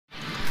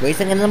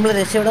Guys അങ്ങനെ നമ്മൾ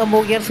രക്ഷപ്പെടാൻ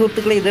പോകുകയാണ്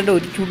സുഹൃത്തുക്കളെ. ഇതുണ്ട്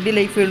ഒരു ചുണ്ടി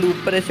ലൈഫേ ഉള്ളൂ,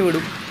 ഉപ്പ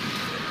രക്ഷപ്പെടും.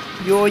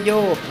 യോ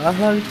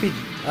ആഹ്ലാദിപ്പിൻ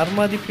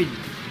അർമാദിപ്പിൻ.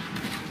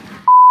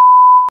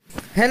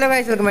 Hello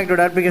guys, welcome back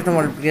two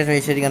application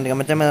ശരിക്കും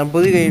മറ്റേ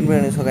പുതിയ ഗെയിം പ്ലേ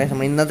ആണ്. സോ ഗൈസ്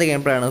നമ്മൾ ഇന്നത്തെ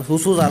ഗെയിം പ്ലേ ആണ്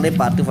സുസുസാറിൻ്റെ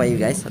പാർട്ട് 5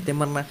 ഗൈസ്. സത്യം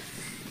പറഞ്ഞാൽ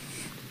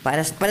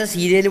പരസ്പരം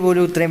സീരിയൽ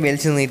പോലും ഇത്രയും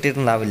വെൽസ്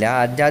നീട്ടിയിട്ടുണ്ടാവില്ല.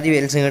 അജാതി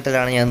വെൽസ്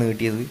നീട്ടലാണ് ഞാൻ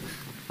നീട്ടിയത്.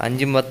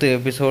 5-10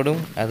 എപ്പിസോഡും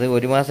അത്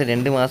 1 മാസം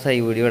 2 മാസമായി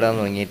വീഡിയോ ഇടാൻ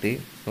തുടങ്ങിയിട്ട്.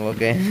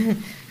 ഓക്കെ,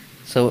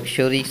 സോ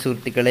ഷോറി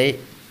സുഹൃത്തുക്കളെ.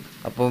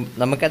 അപ്പം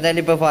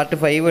നമുക്കെന്തായാലും ഇപ്പോൾ പാർട്ട്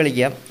 5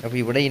 കളിക്കാം. അപ്പോൾ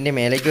ഇവിടെ ഇതിൻ്റെ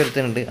മേലേക്ക്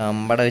വരുത്തുന്നുണ്ട്.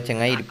 അമ്പടെ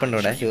ചങ്ങായി ഇരിപ്പുണ്ട്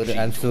ഇവിടെ.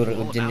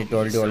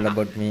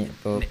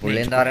 ഇപ്പോൾ പുള്ളി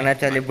എന്താ പറയുക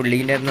വെച്ചാൽ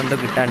പുള്ളീൻ്റെ എന്തോ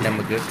കിട്ടാണ്ട്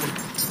നമുക്ക്.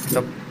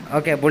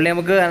 ഓക്കെ, പുള്ളി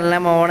നമുക്ക് നല്ല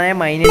മോണെ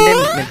മൈനിൻ്റെ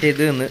മറ്റേ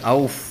ഇത് നിന്ന്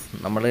ഔഫ്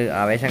നമ്മൾ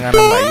ആവേശം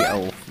കാരണം വഴി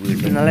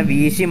വീട്ടിൽ നല്ല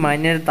വീശി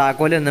മൈനിൻ്റെ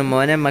താക്കോല് നിന്ന്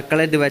മോനെ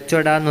മക്കളെ ഇത്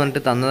വെച്ചോടാന്ന്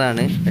പറഞ്ഞിട്ട്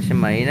തന്നതാണ്. പക്ഷെ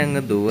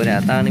മൈനങ്ങ് ദൂരെ,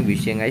 അതാണ്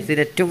വിഷയം.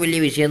 കഴിച്ചത് ഏറ്റവും വലിയ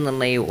വിഷയം എന്ന്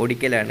പറഞ്ഞാൽ ഈ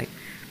ഓടിക്കലാണ്.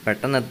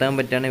 പെട്ടെന്ന് എത്താൻ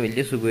പറ്റുകയാണെങ്കിൽ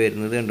വലിയ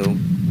സുഖമായിരുന്നത് കണ്ടോ.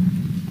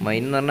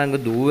 മൈൻ എന്ന് പറഞ്ഞാൽ അങ്ങ്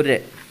ദൂരെ.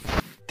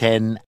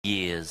 10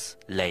 years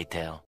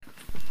later.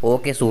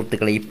 ഓക്കെ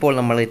സുഹൃത്തുക്കളെ, ഇപ്പോൾ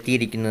നമ്മൾ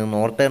എത്തിയിരിക്കുന്നത്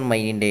നോർത്തേൺ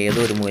മൈനിൻ്റെ ഏതോ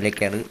ഒരു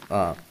മൂലയ്ക്കാണ്.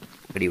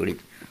 അടിപൊളി.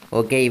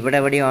 ഓക്കെ, ഇവിടെ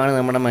എവിടെയാണ്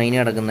നമ്മുടെ മൈൻ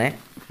കിടക്കുന്നത്.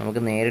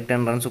 നമുക്ക് നേരിട്ട്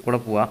എൻട്രൻസ് കൂടെ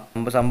പോവാം.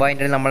 സംഭവം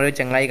അതിൻ്റെ നമ്മളൊരു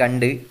ചങ്ങായി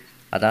കണ്ട്,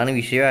 അതാണ്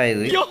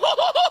വിഷയമായത്.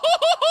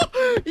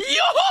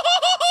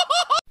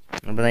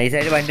 അപ്പോൾ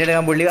നൈസായിട്ട് വണ്ടി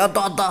എടുക്കാൻ പുള്ളി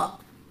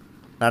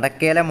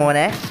നടക്കേല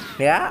മോനെ.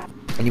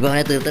 ഇനിയിപ്പോൾ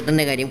അവനെ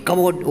തീർത്തിട്ടെൻ്റെ കാര്യം.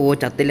 കമോൺ.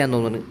 ചത്തില്ലാന്ന്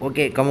തോന്നുന്നു.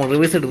 Okay come on,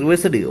 reverse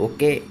it.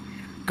 Okay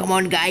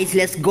come on guys,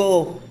 let's go.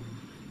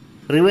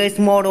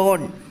 Reverse mode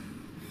on.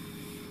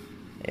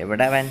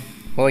 എവിടെ അവൻ?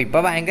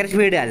 ഇപ്പോൾ ഭയങ്കര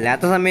സ്പീഡ്.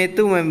 അല്ലാത്ത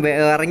സമയത്ത്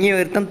ഇറങ്ങി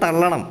ഒരുത്തൻ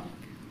തള്ളണം.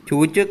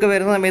 ചൂച്ചൊക്കെ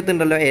വരുന്ന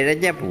സമയത്തുണ്ടല്ലോ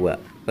ഇഴഞ്ഞാൽ പോവുക.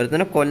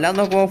 ഒരുത്തനെ കൊല്ലാൻ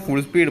നോക്കുമ്പോൾ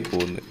ഫുൾ സ്പീഡ്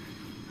പോകുന്നു.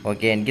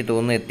 ഓക്കെ, എനിക്ക്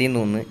തോന്നുന്നു എത്തിയെന്ന്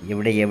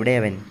തോന്നുന്നു. എവിടെ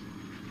അവൻ?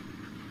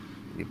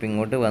 ഇപ്പം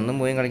ഇങ്ങോട്ട് വന്നും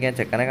പോയും കളിക്കാൻ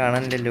ചെക്കനെ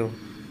കാണാനില്ലല്ലോ.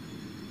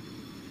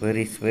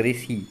 വെറി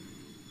സി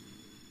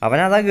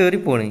അവനതാ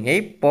കയറിപ്പോണ്.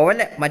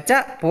 പോലെ മച്ച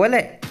പോലെ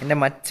എൻ്റെ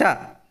മച്ച.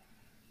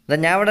 അതാ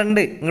ഞാൻ അവിടെ ഉണ്ട്,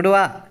 ഇങ്ങോട്ട്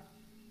വാ.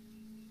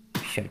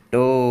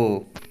 ഷട്ടോ.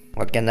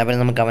 ഓക്കെ, എന്നാ പിന്നെ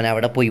നമുക്ക് അവൻ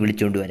അവിടെ പോയി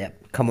വിളിച്ചുകൊണ്ട് വരാം.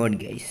 Come on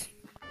guys.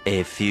 A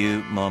few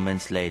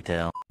moments later.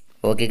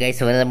 Okay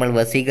guys, അവനെ നമ്മൾ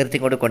വസീകരിച്ച്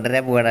ഇങ്ങോട്ട്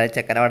കൊണ്ടുവരാൻ പോവാണ്.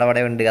 ചെക്കൻ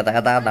അവിടെ ഉണ്ട്.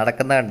 അതാ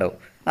നടക്കുന്ന കണ്ടോ.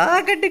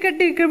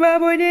 കട്ടി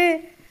മോനെ.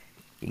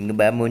 ഇങ്ങ്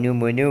ബാ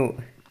മോനു.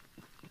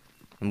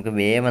 നമുക്ക്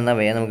വേഗം വന്നാൽ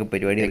വേഗം നമുക്ക്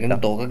പരിപാടി വെക്കണം.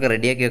 തോക്കൊക്കെ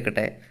റെഡിയാക്കി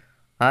വെക്കട്ടെ.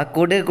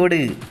 കൊടു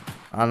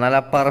നല്ല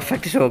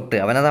പെർഫെക്റ്റ് ഷോട്ട്.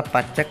 അവനതാ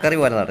പച്ചക്കറി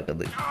പോലെ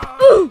നടക്കുന്നത്.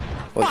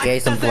 ഓക്കെ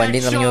ഗൈസ്, നമുക്ക് വണ്ടി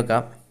ഇറങ്ങി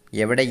വെക്കാം.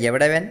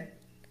 എവിടെ അവൻ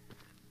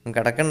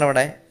കിടക്കണ്ട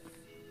അവിടെ?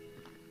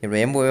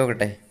 വേഗം പോയി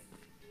നോക്കട്ടെ.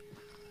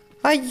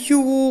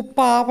 അയ്യോ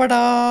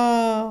പാവടാ.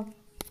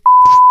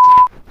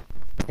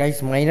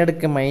 ഗൈസ്,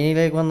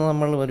 മൈനിലേക്ക് വന്ന്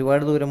നമ്മൾ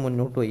ഒരുപാട് ദൂരം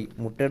മുന്നോട്ട് പോയി.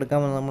 മുട്ട എടുക്കാൻ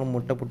വന്ന് നമ്മൾ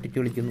മുട്ട പൊട്ടിച്ച്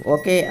വിളിക്കുന്നു.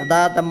 ഓക്കെ,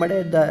 അതാ നമ്മുടെ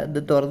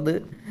ഇത് തുറന്ന്.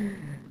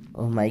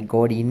 ഓ മൈ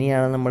ഗോഡ്,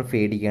 ഇനിയാണ് നമ്മൾ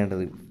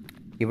പേടിക്കേണ്ടത്.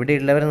 ഇവിടെ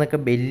ഉള്ളവരെന്നൊക്കെ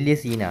വലിയ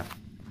സീനാണ്,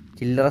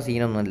 ചില്ലറ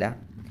സീനൊന്നുമല്ല.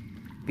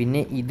 പിന്നെ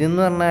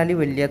ഇതെന്ന് പറഞ്ഞാൽ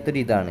വലിയാത്തൊരു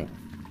ഇതാണ്.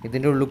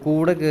 ഇതിൻ്റെ ഉള്ളിൽ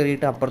കൂടെ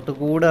കയറിയിട്ട് അപ്പുറത്ത്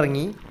കൂടെ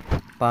ഇറങ്ങി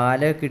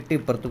പാലൊക്കെ ഇട്ട്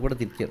ഇപ്പുറത്ത് കൂടെ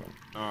തിരിച്ചിറങ്ങും.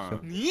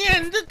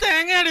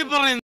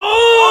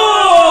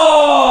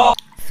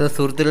 സോ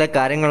സുഹൃത്തുക്കളെ,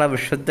 കാര്യങ്ങളാ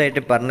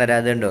വിശദമായിട്ട് പറഞ്ഞുതരാം.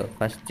 അതുകൊണ്ടോ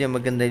ഫസ്റ്റ്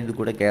നമുക്ക് എന്തായാലും ഇത്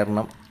കൂടെ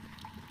കയറണം.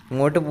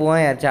 ഇങ്ങോട്ട് പോകാൻ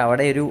വിചാരിച്ചാൽ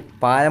അവിടെ ഒരു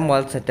പാലം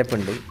പോലെ സെറ്റപ്പ്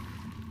ഉണ്ട്.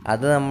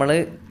 അത് നമ്മൾ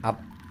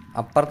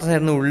അപ്പുറത്തെ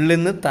സൈഡിൽ നിന്ന് ഉള്ളിൽ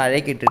നിന്ന്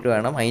താഴേക്ക് ഇട്ടിട്ട്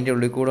വേണം, അതിൻ്റെ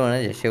ഉള്ളിൽ കൂടെ വേണം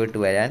രക്ഷപ്പെട്ട്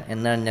വരാൻ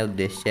എന്നാണ് ഞാൻ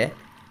ഉദ്ദേശിച്ചത്.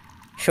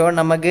 ഷോ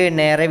നമുക്ക്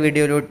നേരെ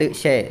വീഡിയോയിലോട്ട്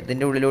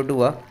ഇതിൻ്റെ ഉള്ളിലോട്ട്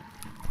പോവാം.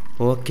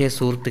 ഓക്കെ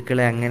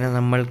സുഹൃത്തുക്കളെ, അങ്ങനെ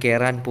നമ്മൾ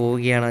കയറാൻ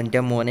പോവുകയാണ്.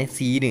 എൻ്റെ മോനെ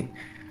സീന്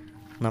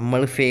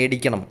നമ്മൾ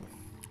പേടിക്കണം.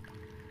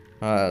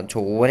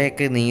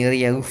 ചോരയൊക്കെ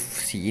നീറിയ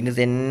സീന്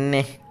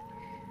തന്നെ.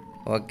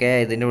 ഓക്കെ,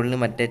 ഇതിൻ്റെ ഉള്ളിൽ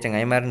മറ്റേ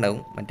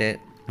ചങ്ങായിമാരുണ്ടാവും, മറ്റേ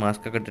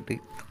മാസ്ക് ഒക്കെ ഇട്ടിട്ട്.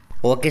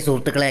 ഓക്കെ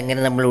സുഹൃത്തുക്കളെ,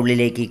 അങ്ങനെ നമ്മൾ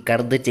ഉള്ളിലേക്ക്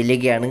കടന്ന്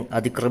ചെല്ലുകയാണ്.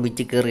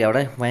 അതിക്രമിച്ച് കയറി.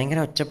 അവിടെ ഭയങ്കര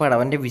ഒച്ചപ്പാട്,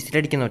 അവൻ്റെ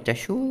വിസിലടിക്കുന്ന ഒച്ച.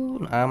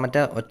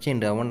 മറ്റേ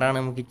ഒച്ചയുണ്ട്. അതുകൊണ്ടാണ്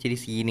നമുക്ക് ഇച്ചിരി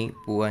സീന്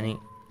പോവാൻ.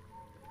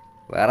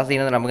 വേറെ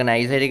സീനൊന്നും നമുക്ക്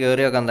നൈസായിട്ട്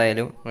കയറി വെക്കാം.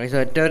 എന്തായാലും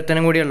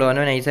ഒറ്റൊരുത്തനും കൂടിയുള്ളൂ.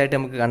 അവനെ നൈസായിട്ട്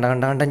നമുക്ക്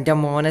കണ്ട എൻ്റെ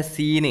മോനെ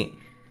സീന്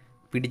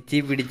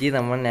പിടിച്ച്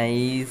നമ്മൾ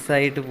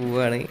നൈസായിട്ട്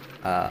പോവുകയാണ്.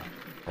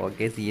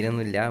 ഓക്കെ,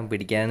 സീനൊന്നുമില്ല,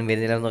 പിടിക്കാനൊന്നും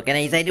വരുന്നില്ല. നോക്കാൻ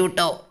നൈസായിട്ട്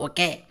വിട്ടോ.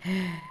 ഓക്കെ,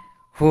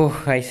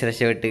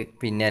 രക്ഷപ്പെട്ട്.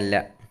 പിന്നെ അല്ല,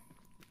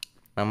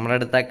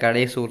 നമ്മളടുത്ത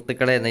കളി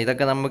സുഹൃത്തുക്കളെ,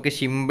 ഇതൊക്കെ നമുക്ക്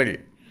സിമ്പിൾ,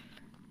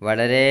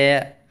 വളരെ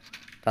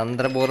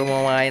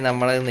തന്ത്രപൂർവമായി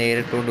നമ്മൾ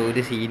നേരിട്ടുകൊണ്ട്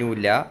ഒരു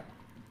സീനുമില്ല.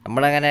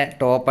 നമ്മളങ്ങനെ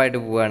ടോപ്പായിട്ട്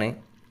പോവുകയാണ്,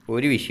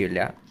 ഒരു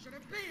വിഷയമില്ല.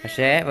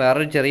 പക്ഷേ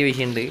വേറൊരു ചെറിയ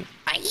വിഷയമുണ്ട്.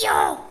 അയ്യോ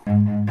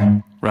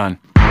Run.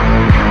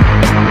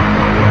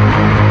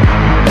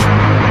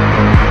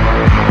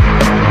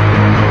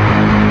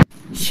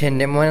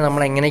 എൻ്റെ മോനെ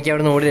നമ്മൾ എങ്ങനെയൊക്കെ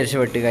അവിടെ നിന്ന് ഓടി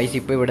രക്ഷപ്പെട്ട്. ഗൈസ്,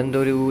 ഇപ്പോൾ ഇവിടെ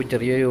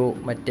ചെറിയൊരു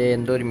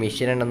എന്തോ ഒരു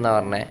മെഷീൻ ഉണ്ടെന്നാണ്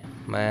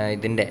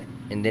പറഞ്ഞത്.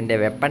 എന്തിൻ്റെ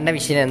വെപ്പൻ്റെ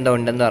മെഷീൻ എന്തോ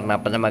ഉണ്ടെന്ന് പറഞ്ഞാൽ.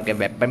 അപ്പം നമുക്ക്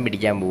വെപ്പൻ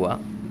പിടിക്കാൻ പോവാം.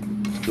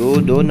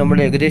 നമ്മൾ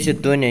ഏകദേശം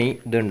എത്തുവാനായി.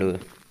 ഇതുണ്ട്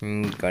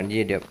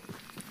കാണിച്ചു തരാം.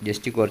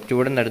 ജസ്റ്റ്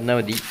കുറച്ചുകൂടെ നടന്നാൽ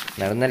മതി.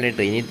 നടന്നല്ലേ,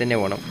 ട്രെയിനിൽ തന്നെ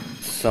പോകണം.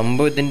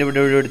 സംഭവത്തിൻ്റെ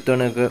ഇവിടെ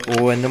എടുത്താണ്.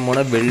 എൻ്റെ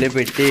മോനെ വെള്ളി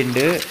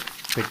പെട്ടിയുണ്ട്,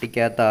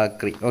 പെട്ടിക്കകത്ത്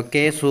ആക്രി.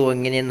 ഓക്കെ, സോ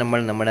എങ്ങനെയാണ് നമ്മൾ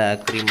നമ്മുടെ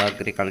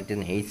ആക്രി കളിച്ച്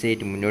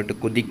നൈസായിട്ട് മുന്നോട്ട്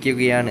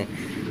കുതിക്കുകയാണ്.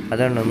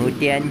 അതാണ്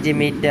 105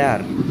 മീറ്റർ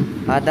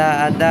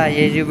അതാ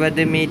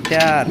 70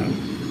 മീറ്റർ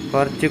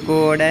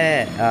കുറച്ചുകൂടെ.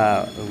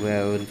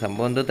 ഒരു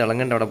സംഭവം എന്തോ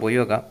തിളങ്ങുന്നുണ്ട്, അവിടെ പോയി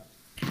നോക്കാം.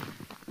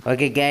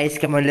 Okay guys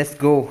come on let's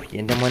go.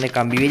 എൻ്റെ മോനെ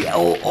കമ്പി വരി.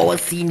 ഓ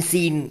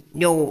സീൻ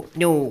നോ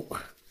നോ.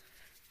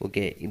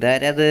 ഓക്കെ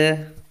ഇതാരത്?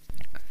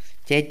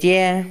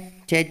 ചേച്ചിയെ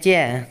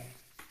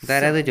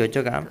ഇതാരത്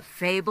ചോദിച്ചോക്കാം.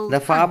 The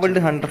fabled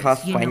hunter has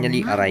finally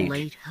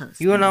arrived.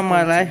 You know my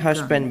late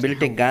husband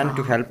built a gun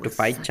to help to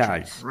fight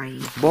Charles.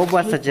 Bob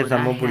was such a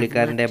സംഭവം.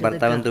 പുള്ളിക്കാരൻ്റെ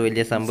ഭർത്താവെന്തോ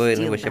വലിയ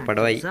സംഭവമായിരുന്നു, പക്ഷെ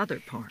പടവായി.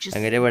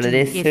 അങ്ങനെ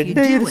വളരെ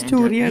ശ്രദ്ധയൊരു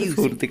സ്റ്റോറിയാണ്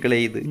സുഹൃത്തുക്കളെ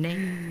ഇത്.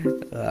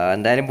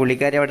 എന്തായാലും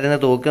പുള്ളിക്കാരി അവിടെ നിന്ന്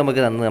തോക്ക്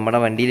നമുക്ക് തന്നു,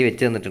 നമ്മുടെ വണ്ടിയിൽ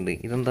വെച്ച് തന്നിട്ടുണ്ട്.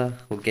 ഇതെന്താ?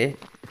 ഓക്കെ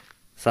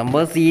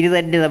സംഭവം സീന്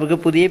തന്നെ. നമുക്ക്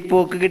പുതിയ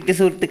പോക്ക് കിട്ടി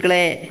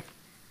സുഹൃത്തുക്കളെ.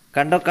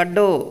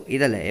 കണ്ടോ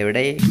ഇതല്ലേ?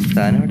 എവിടെ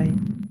സാധനം? എവിടെ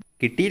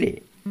കിട്ടിയില്ലേ?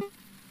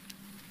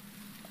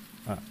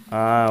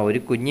 ഒരു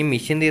കുഞ്ഞ്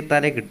മിഷൻ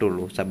തീർത്താലേ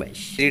കിട്ടുള്ളൂ.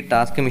 സബാഷ്. ഈ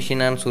ടാസ്ക്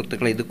മെഷീനാണ്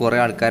സുഹൃത്തുക്കളെ. ഇത് കുറേ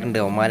ആൾക്കാരുണ്ട്,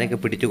 അവന്മാരെയൊക്കെ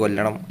പിടിച്ച്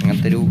കൊല്ലണം.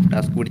 അങ്ങനത്തെ ഒരു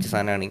ടാസ്ക് പിടിച്ച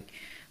സാധനമാണ്.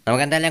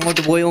 നമുക്ക് എന്തായാലും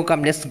അങ്ങോട്ട് പോയി നോക്കാം.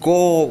 Let's go.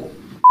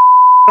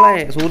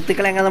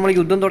 സുഹൃത്തുക്കളെ അങ്ങനെ നമ്മൾ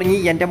യുദ്ധം തുടങ്ങി.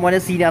 എൻ്റെ മോനെ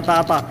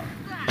സീനാത്താത്ത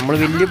നമ്മൾ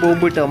വലിയ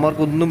ബോംബ് ഇട്ട്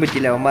അവന്മാർക്കൊന്നും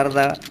പറ്റില്ല.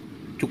 അവന്മാരെന്താ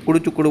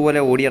ചുക്കുട് പോലെ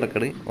ഓടി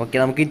നടക്കണ്. ഓക്കെ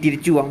നമുക്ക്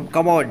തിരിച്ചു പോവാം.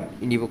 കമോൺ.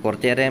 ഇനിയിപ്പോൾ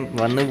കുറച്ച് നേരം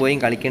വന്നും പോയും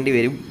കളിക്കേണ്ടി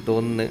വരും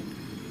തോന്നുന്നു.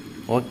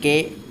 ഓക്കെ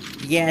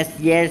യെസ്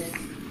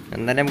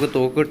എന്തായാലും നമുക്ക്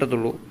തോക്ക്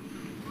കിട്ടത്തുള്ളൂ.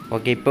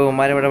 ഓക്കെ ഇപ്പോൾ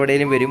അവന്മാർ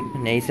എവിടെയും വരും.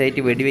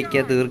 നൈസായിട്ട്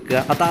വെടിവെക്കുക, തീർക്കുക.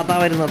 അതാ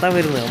വരുന്നു.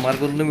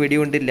 അവന്മാർക്കൊന്നും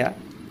വെടികൊണ്ടില്ല.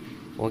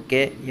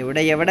 ഓക്കെ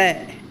എവിടെ?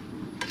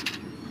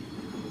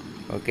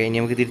 ഓക്കെ ഇനി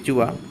നമുക്ക് തിരിച്ചു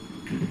പോവാം.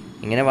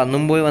 ഇങ്ങനെ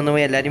വന്നും പോയി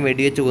എല്ലാവരും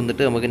വെടിവെച്ച്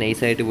കൊന്നിട്ട് നമുക്ക്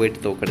നൈസായിട്ട് പോയിട്ട്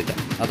തോക്കെടുക്കാം.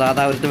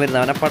 അതാ ഒരുത്തും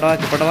വരുന്നത്. അവനെ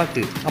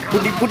പടവാക്ക്.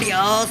 പുടി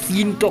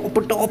scene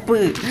top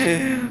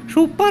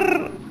super.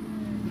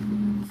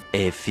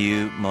 A few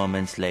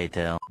moments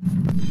later.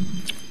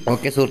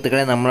 Okay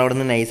സുഹൃത്തുക്കളെ നമ്മളവിടെ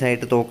നിന്ന്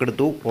നൈസായിട്ട്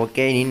തോക്കെടുത്തു.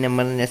 ഓക്കെ ഇനി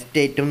നമ്മൾ നെക്സ്റ്റ്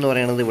ഐറ്റം എന്ന്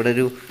പറയുന്നത് ഇവിടെ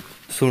ഒരു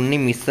ചുണ്ണി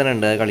മിഷൻ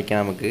ഉണ്ട്, അത് കളിക്കാം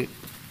നമുക്ക്.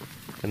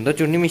 എന്തോ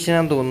ചുണ്ണി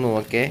മിഷനാണെന്ന് തോന്നുന്നു.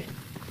 ഓക്കെ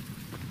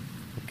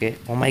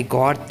ഓ മൈ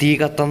ഗോഡ് തീ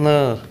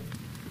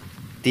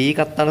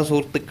കത്താണ്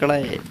സുഹൃത്തുക്കളെ.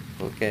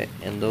 ഓക്കെ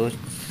എന്തോ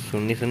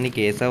സുണ്ണി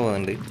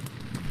കേസാവുന്നുണ്ട്.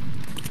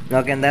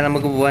 ഓക്കെ എന്തായാലും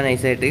നമുക്ക് പോവാം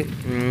നൈസായിട്ട്.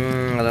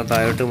 അതാ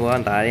താഴോട്ട് പോവാം.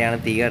 താഴെയാണ്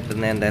തീ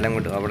കത്തുന്നത്. എന്തായാലും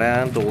അങ്ങോട്ട് അവിടെ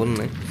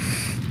തോന്നുന്നു.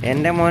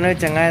 എൻ്റെ മോനെ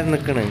ചങ്ങായ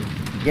നിൽക്കണ്.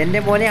 എൻ്റെ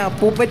മോനെ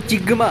അപ്പൂപ്പൻ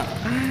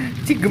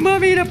ചിഗ്മ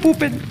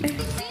വീരപ്പൂപ്പൻ.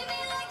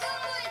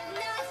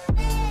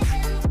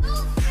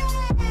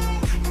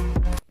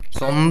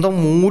 സ്വന്തം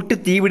മൂട്ട്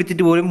തീ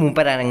പിടിച്ചിട്ട് പോലും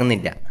മൂപ്പൻ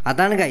അനങ്ങുന്നില്ല.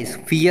 അതാണ് ഗൈസ്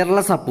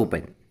ഫിയർലെസ്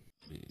അപ്പൂപ്പൻ.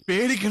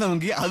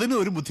 പേടിക്കണമെങ്കിൽ അതിന്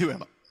ഒരു ബുദ്ധി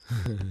വേണം,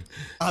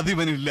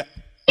 അതിവനില്ല.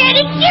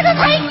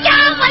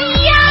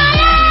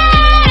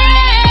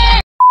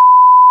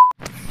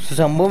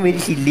 സംഭവം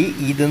വെരി ചില്ലി.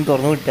 ഇതൊന്ന്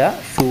തുറന്നു വിട്ടാൽ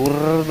ഷൂർ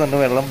തന്നെ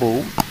വെള്ളം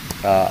പോവും.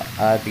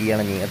 ആ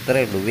തീയണഞ്ഞ്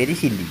അത്രേ ഉള്ളൂ. Very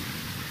chilli.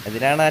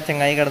 അതിനാണ് ആ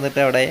ചങ്ങായി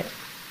കിടന്നിട്ട് അവിടെ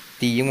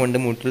തീയും കൊണ്ട്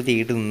മുട്ടിൽ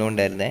തീയിട്ട്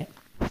നിന്നുകൊണ്ടായിരുന്നേ.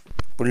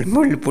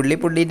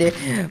 പുള്ളിൻ്റെ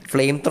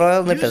ഫ്ലെയിം ത്രോയർ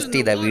ഒന്ന് ടെസ്റ്റ്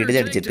ചെയ്താൽ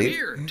വീടിനടിച്ചിട്ട്.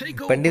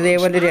 പണ്ട്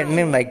ഇതേപോലെ ഒരു എണ്ണ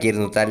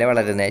ഉണ്ടാക്കിയിരുന്നു തല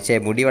വളരുന്നേ,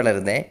 മുടി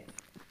വളരുന്നേ.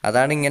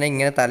 അതാണ്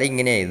ഇങ്ങനെ തല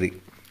ഇങ്ങനെ ആയത്.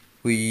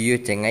 ഉയ്യോ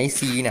ചങ്ങായി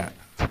സീനാ.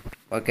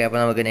 ഓക്കെ അപ്പോൾ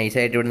നമുക്ക്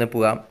നൈസായിട്ട് ഇവിടുന്ന്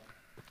പോവാം.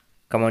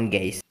 Come on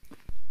guys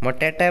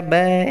മൊട്ടേട്ട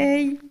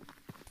by.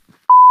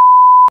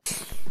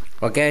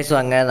 Okay so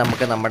അങ്ങനെ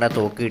നമുക്ക് നമ്മുടെ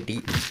തോക്ക് കിട്ടി.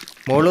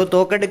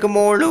 തോക്കെടുക്കും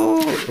മോളൂ.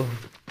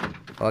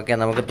 ഓക്കെ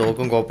നമുക്ക്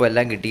തോക്കും കോപ്പും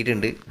എല്ലാം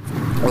കിട്ടിയിട്ടുണ്ട്.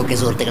 ഓക്കെ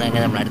സുഹൃത്തുക്കളെ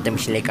അങ്ങനെ നമ്മൾ അടുത്ത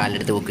മിഷനിലേക്ക്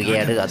കാലെടുത്ത്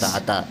വെക്കുകയാണ്.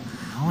 അതാ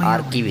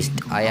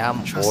ആർക്കിവിസ്റ്റ് ഐ ആം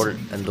ഓൾ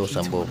എന്തോ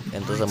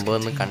സംഭവം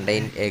എന്ന്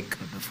കണ്ടെയ്ൻ എഗ്.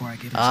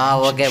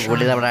 ഓക്കെ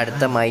പുള്ളി നമ്മുടെ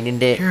അടുത്ത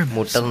മൈനിൻ്റെ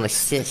മുട്ട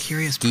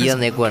തീ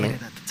തന്നേക്കുവാണ്.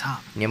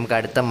 ഇനി നമുക്ക്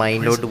അടുത്ത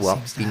മൈനിലോട്ട് പോവാം.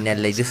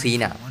 പിന്നല്ല ഇത്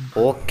സീന.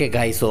 ഓക്കെ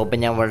ഗൈസ് അപ്പം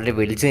ഞാൻ വളരെ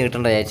വിളിച്ച്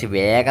നീട്ടേണ്ട വിചാരിച്ച്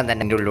വേഗം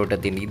തന്നെ എൻ്റെ ഉള്ളിലോട്ട്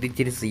എത്തിയിട്ടുണ്ട്. ഇത്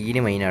ഇച്ചിരി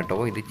സീന് മൈനാട്ടോ,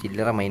 ഇത്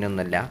ചില്ലറ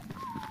മൈനൊന്നുമല്ല.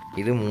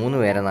 ഇത് 3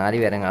 പേരെ 4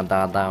 പേരെ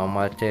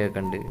അവന്മാരൊക്കെ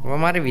ഉണ്ട്.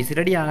 അവന്മാരെ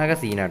വിസിലടി ആകെ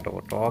സീനാട്ടോ,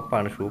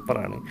 ടോപ്പാണ്,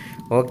 സൂപ്പറാണ്.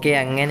 ഓക്കെ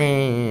അങ്ങനെ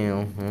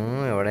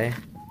ഇവിടെ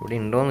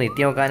ഉണ്ടോയെന്ന്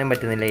എത്തി നോക്കാനും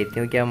പറ്റുന്നില്ല. എത്തി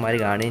നോക്കിയാൽ അവന്മാർ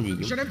കാണുകയും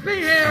ചെയ്യും.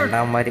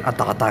 രണ്ടാമന്മാർ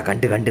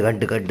കണ്ട്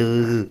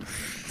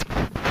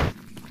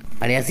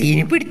അല്ലെ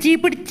സീനി പിടിച്ച്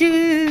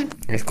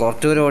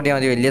കുറച്ച് പേര് ഓടിയാൽ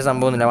മതി. വലിയ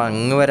സംഭവമൊന്നുമില്ല. അവൻ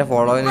അങ്ങ് വരെ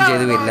ഫോളോ ഒന്നും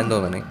ചെയ്ത് വരില്ലെന്ന്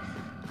തോന്നുന്നു.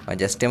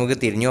 ജസ്റ്റ് നമുക്ക്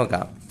തിരിഞ്ഞു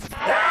നോക്കാം.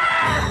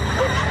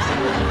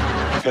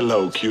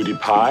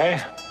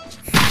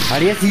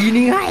 അടിയ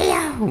സീനി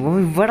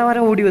ഇവിടെ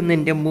വരെ ഓടി വന്നു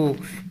എൻ്റെ അമ്മോ.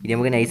 ഇനി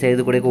നമുക്ക്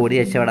നൈസായത് കൂടെ ഓടി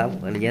രക്ഷപ്പെടാം.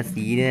 ഞാൻ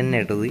സീന് തന്നെ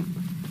ഇട്ടത്.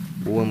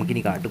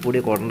 നമുക്കിനി കാട്ടുകൂടി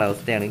ഓടേണ്ട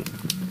അവസ്ഥയാണ്.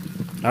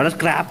 അവിടെ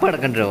സ്ക്രാപ്പ്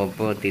കിടക്കണ്ടോ,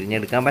 അപ്പോൾ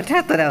തിരിഞ്ഞെടുക്കാൻ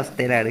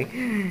പറ്റാത്തൊരവസ്ഥയിലാണ്.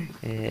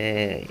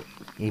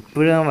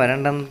 ഇപ്പോഴും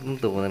വരണ്ടെന്ന്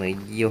തോന്നണം.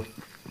 അയ്യോ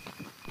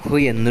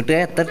എന്നിട്ട്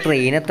എത്ര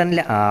ട്രെയിൻ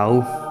എത്തണില്ല.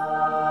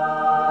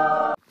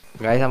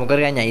 ഗായ്സ്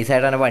നമുക്കറിയാം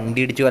നൈസായിട്ടാണ് വണ്ടി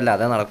ഇടിച്ചു. അല്ല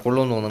അതേ നടക്കുള്ളൂ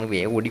എന്ന് തോന്നുന്നു.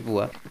 വേഗം ഓടി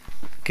പോവാ.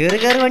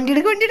 കയറി വണ്ടി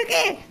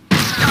എടുക്കേ.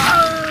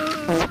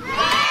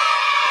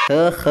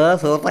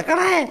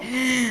 സുഹൃത്തുക്കളെ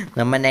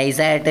നമ്മ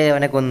നൈസായിട്ട്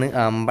അവനെ കൊന്ന്.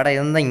 അമ്പട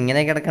ഇതെന്താ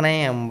ഇങ്ങനെ കിടക്കണേ?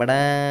 അമ്പട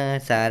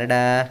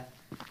സാരടാ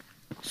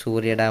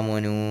സൂര്യടാ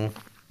മോനു.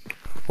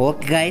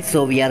 Okay guys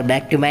so we are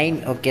back to mine.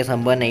 Okay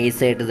സംഭവം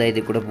നൈസായിട്ട്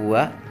ഇതിൽ കൂടെ പോവുക.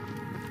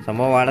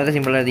 സംഭവം വളരെ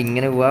സിമ്പിളായിട്ട്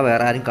ഇങ്ങനെ പോവുക.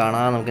 വേറെ ആരും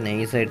കാണാതെ നമുക്ക്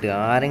നൈസായിട്ട്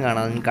ആരും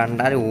കാണാതെ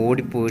കണ്ടാലും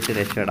ഓടിപ്പോയിട്ട്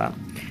രക്ഷപ്പെടാം.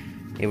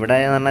 ഇവിടെ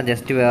എന്ന് പറഞ്ഞാൽ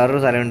ജസ്റ്റ് വേറൊരു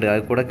സ്ഥലമുണ്ട്,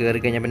 അത് കൂടെ കയറി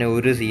കഴിഞ്ഞാൽ പിന്നെ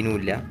ഒരു സീനും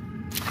ഇല്ല.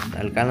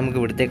 തൽക്കാലം നമുക്ക്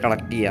ഇവിടുത്തെ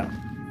കളക്ട് ചെയ്യാം.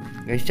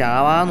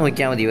 ചാവാൻ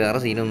നോക്കിയാൽ മതി, വേറെ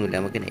സീനൊന്നുമില്ല.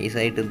 നമുക്ക്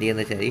നൈസായിട്ട് എന്ത്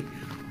ചെയ്യാന്ന് വെച്ചാൽ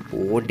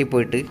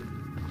ഓട്ടിപ്പോയിട്ട്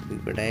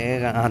ഇവിടെ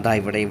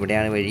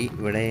ഇവിടെയാണ് വഴി.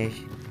 ഇവിടെ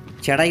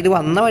ചേട്ടാ ഇത്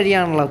വന്ന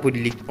വഴിയാണല്ലോ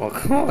പുല്ല്.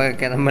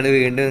 ഓക്കെ നമ്മൾ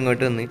വീണ്ടും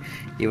ഇങ്ങോട്ട് വന്ന്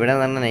ഇവിടെ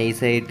എന്ന് പറഞ്ഞാൽ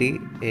നൈസായിട്ട്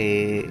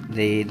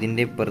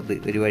ഇതിൻ്റെ ഇപ്പുറത്ത്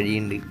ഒരു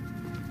വഴിയുണ്ട്,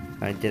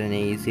 കാണിച്ചാൽ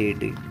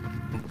നൈസായിട്ട്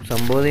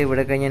സംഭവം.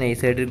 ഇവിടെ കഴിഞ്ഞാൽ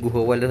നൈസായിട്ട് ഗുഹ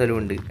പോലെ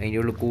സ്ഥലമുണ്ട്, അതിൻ്റെ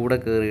ഉള്ളിൽ കൂടെ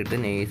കയറിയിട്ട്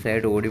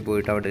നൈസായിട്ട്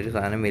ഓടിപ്പോയിട്ട് അവിടെ ഒരു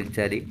സാധനം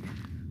വലിച്ചാൽ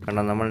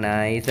കണ്ടോ നമ്മൾ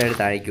നൈസായിട്ട്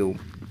താഴേക്ക് പോകും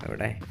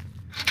അവിടെ.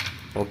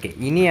 ഓക്കെ,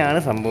 ഇനിയാണ്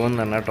സംഭവം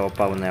എന്ന് പറഞ്ഞാൽ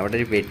ടോപ്പാവുന്നത്. അവിടെ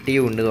ഒരു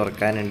പെട്ടിയും ഉണ്ട്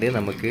തുറക്കാനുണ്ട്,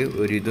 നമുക്ക്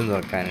ഒരു ഇതും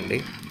തുറക്കാനുണ്ട്.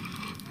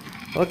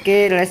 Okay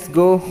let's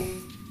go.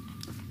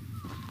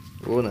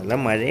 നല്ല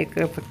മഴയൊക്കെ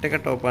എഫക്റ്റൊക്കെ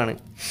ടോപ്പാണ്.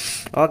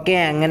 ഓക്കെ,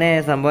 അങ്ങനെ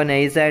സംഭവം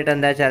നൈസായിട്ട്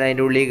എന്താ വെച്ചാൽ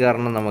അതിൻ്റെ ഉള്ളിൽ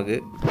കയറണം നമുക്ക്.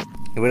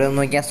 ഇവിടെ ഒന്ന്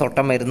നോക്കിയാൽ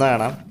സൊട്ടം വരുന്ന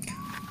കാണാം.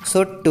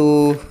 സൊട്ടു.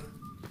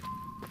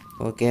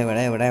 ഓക്കെ,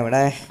 ഇവിടെ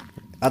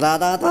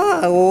അതാ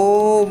ഓ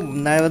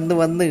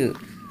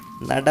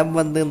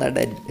വന്ന്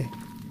നടൻ.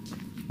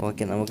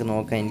 ഓക്കെ, നമുക്ക്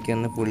നോക്കാം.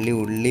 എനിക്കൊന്ന് പുള്ളി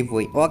ഉള്ളിൽ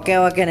പോയി.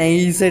 ഓക്കെ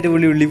നൈസായിട്ട്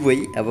പുള്ളി ഉള്ളിൽ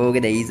പോയി. അപ്പോൾ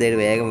നമുക്ക് നൈസായിട്ട്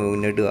വേഗം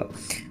മുന്നോട്ട് പോവാം.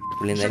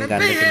 പുള്ളി എന്തായാലും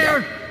കണ്ടിട്ടില്ല.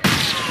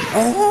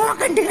 ഓ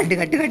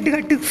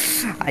കണ്ടു.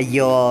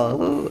 അയ്യോ,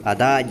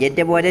 അതാ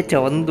അജൻ്റെ പോലെ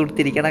ചുവന്ന്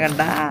തുടുത്തിരിക്കണ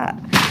കണ്ട.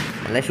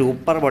 നല്ല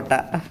സൂപ്പർ മുട്ട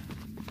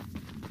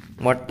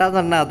എന്ന്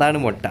പറഞ്ഞാൽ അതാണ്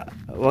മുട്ട.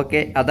 ഓക്കെ,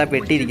 അതാ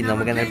പെട്ടിയിരിക്കുന്നു.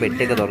 നമുക്ക് എന്നാൽ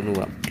പെട്ടിയൊക്കെ തുറന്നു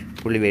പോവാം.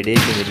 പുള്ളി വെടി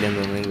വയ്ക്കുന്നില്ലെന്ന്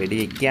തോന്നുന്നു. വെടി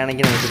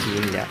വയ്ക്കുകയാണെങ്കിൽ നമുക്ക്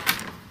സീനില്ല.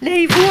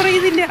 ലൈഫ്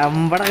പറയുന്നില്ല.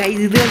 അമ്പട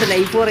കൈസ് ഇത് കണ്ട്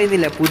ലൈഫ്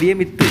പറയുന്നില്ല.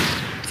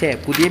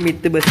 പുതിയ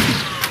മിത്ത് ബസ്.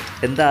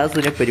 എന്താ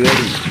സുന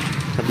പരിപാടി?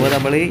 സംഭവം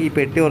നമ്മൾ ഈ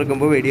പെട്ടി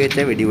തുറക്കുമ്പോൾ വെടി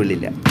വെച്ചാൽ വെടി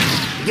കൊള്ളില്ല.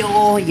 അയ്യോ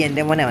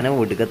എൻ്റെ മോനെ, അവനെ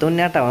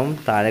ഒടുക്കത്തൊന്നാട്ടോ. അവൻ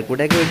താഴെ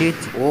കൂടെയൊക്കെ വെടി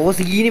വെച്ച്. ഓ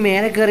സീന്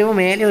മേലെ കയറിയപ്പോൾ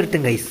മേലെ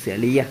ഒരുത്തൻ കൈസ്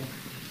അളിയ,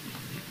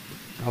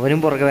 അവനും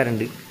പുറകെ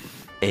വരണ്ട്.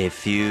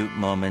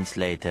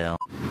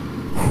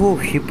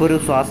 ഇപ്പോൾ ഒരു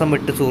ശ്വാസം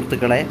വിട്ട്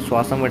സുഹൃത്തുക്കളെ,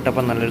 ശ്വാസം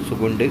വിട്ടപ്പോൾ നല്ലൊരു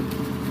സുഖമുണ്ട്.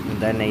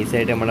 എന്താ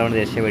നൈസായിട്ട് നമ്മളവിടെ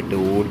രക്ഷപ്പെട്ട്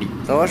ഓടി.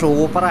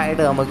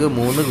 സൂപ്പറായിട്ട് നമുക്ക്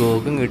 3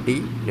 ഗോക്കും കിട്ടി,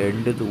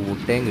 2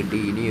 തൂട്ടയും കിട്ടി,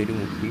 ഇനി ഒരു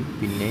മുട്ടിയും,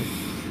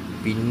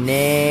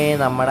 പിന്നെ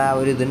നമ്മുടെ ആ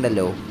ഒരു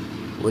ഇതുണ്ടല്ലോ,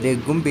 ഒരു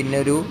എഗ്ഗും, പിന്നെ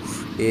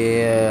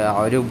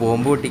ഒരു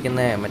ബോംബ്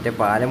പൊട്ടിക്കുന്ന മറ്റേ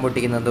പാലം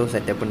പൊട്ടിക്കുന്നതോ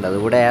സെറ്റപ്പ് ഉണ്ട്,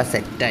 അതുകൂടെ ആ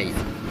സെറ്റായി.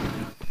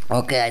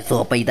 ഓക്കെ, സോ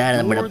അപ്പോൾ ഇതാണ്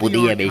നമ്മുടെ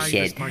പുതിയ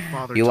ബേഷ്യൻ.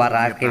 You are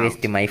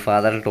ആർക്കിവിസ്റ്റ് my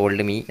father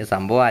told me.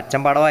 സംഭവം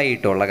അച്ഛൻ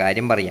പടമായിട്ടുള്ള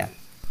കാര്യം പറയാം.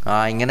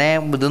 ഇങ്ങനെ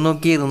ഇത്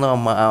നോക്കിയിരുന്നോ,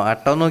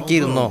 അട്ടം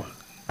നോക്കിയിരുന്നോ?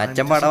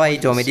 അച്ഛൻ പടമായി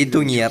ചുമരി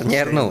തൂങ്ങി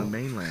അറിഞ്ഞായിരുന്നോ?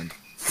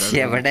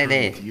 എവിടെ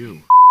അല്ലേ?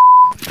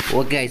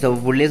 ഓക്കെ, സോ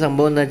പുള്ളി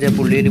സംഭവം എന്താ വെച്ചാൽ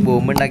പുള്ളി ഒരു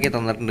ബോംബ് ഉണ്ടാക്കി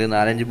തന്നിട്ടുണ്ട്,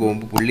 4-5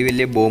 ബോംബ്. പുള്ളി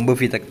വലിയ ബോംബ്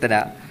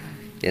വിദഗ്ധരാ,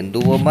 എന്തു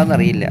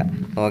ബോംബാന്നറിയില്ല.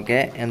 ഓക്കെ,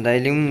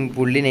 എന്തായാലും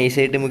പുള്ളി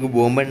നൈസായിട്ട് നമുക്ക്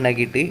ബോംബ്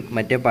ഉണ്ടാക്കിയിട്ട്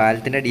മറ്റേ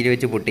പാലത്തിൻ്റെ അടിയിൽ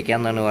വെച്ച്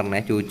പൊട്ടിക്കാമെന്നാണ്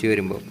പറഞ്ഞത് ചൂച്ചു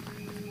വരുമ്പോൾ.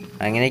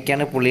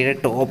 അങ്ങനെയൊക്കെയാണ് പുള്ളിയുടെ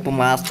ടോപ്പ്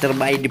മാസ്റ്റർ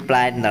മൈൻഡ്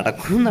പ്ലാൻ.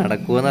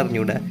 നടക്കുമെന്ന്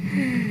അറിഞ്ഞൂടാ.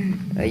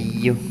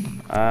 അയ്യോ.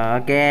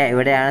 ഓക്കെ,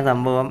 ഇവിടെയാണ്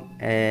സംഭവം.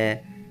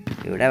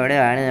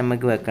 എവിടെയാണ്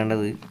നമുക്ക്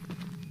വെക്കേണ്ടത്?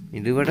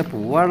 ഇതിവിടെ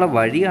പോവാനുള്ള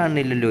വഴി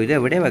കാണുന്നില്ലല്ലോ. ഇത്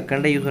എവിടെ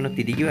വെക്കണ്ടേ? യൂസ്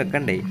തിരികെ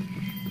വെക്കണ്ടേ?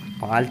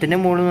 പാലത്തിൻ്റെ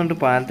മുകളിൽ നിന്നുണ്ട്,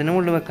 പാലത്തിൻ്റെ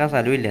മുകളിൽ വെക്കാൻ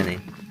സ്ഥലമില്ലെന്നേ.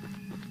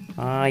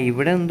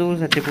 ഇവിടെ എന്തോ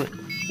സെറ്റപ്പ്.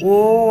 ഓ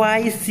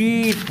ഐ സി,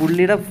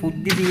 പുള്ളിയുടെ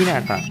ബുദ്ധി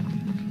സീനാട്ടാ.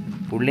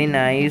 പുള്ളി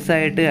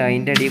നൈസായിട്ട്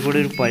അതിൻ്റെ അടിയിൽ കൂടെ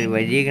ഒരു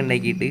വഴിയൊക്കെ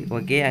ഉണ്ടാക്കിയിട്ട്.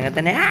 ഓക്കെ, അങ്ങനെ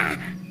തന്നെ.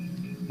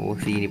 ഓ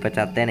സീൻ, ഇപ്പം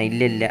ചത്തേന.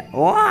 ഇല്ല.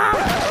 ഓ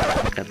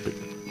ചത്ത്.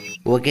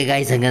 ഓക്കെ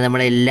ഗൈസ്, അങ്ങനെ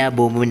നമ്മളെല്ലാ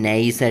ബോംബും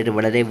നൈസായിട്ട്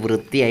വളരെ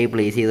വൃത്തിയായി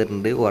പ്ലേസ്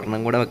ചെയ്തിട്ടുണ്ട്.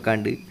 ഒരെണ്ണം കൂടെ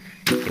വെക്കാണ്ട്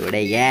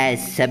ഇവിടെ.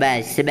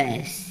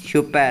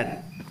 സൂപ്പർ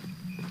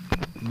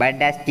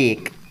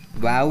ഫാന്റാസ്റ്റിക്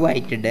വാവ്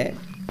ആയിട്ടുണ്ട്.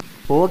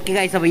 ഓക്കെ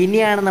ഗൈസ്, അപ്പോൾ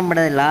ഇനിയാണ്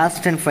നമ്മുടെ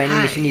ലാസ്റ്റ് ആൻഡ് ഫൈനൽ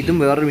മിഷൻ. ഇതും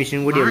വേറൊരു മിഷൻ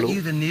കൂടിയേ ഉള്ളൂ.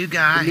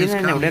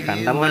 ഇവിടെ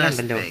കണ്ട പോലെ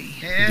ഉണ്ടല്ലോ,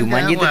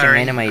 ജുമാൻജിത്തെ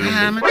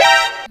ചങ്ങാനമായിരുന്നു.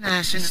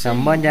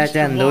 സംഭവം ചാച്ച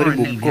എന്തോ ഒരു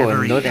ബുക്കോ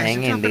എന്തോ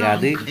തേങ്ങയുണ്ട്.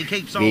 അത്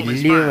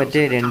വലിയ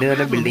മറ്റേ 2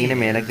 നില ബിൽഡിങ്ങിന്റെ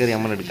മേലെ കയറി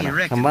നമ്മൾ എടുക്കണം.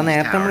 സംഭവം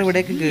നേരത്തെ നമ്മൾ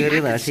ഇവിടേക്ക്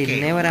കയറിയതാണ്, പക്ഷെ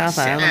ഇന്നേ വരെ ആ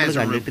സാധനം നമ്മൾ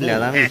കണ്ടിട്ടില്ല,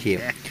 അതാണ്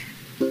വിഷയം.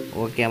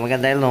 ഓക്കെ, നമുക്ക്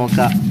എന്തായാലും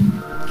നോക്കാം.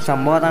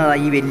 സംഭവം അതാണ്,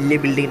 ഈ വലിയ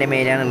ബിൽഡിങ്ങിന്റെ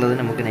മേലാണുള്ളത്.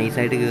 നമുക്ക്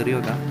നൈസായിട്ട് കയറി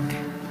നോക്കാം.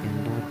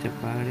 എന്തോ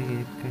ഒച്ചപ്പാട്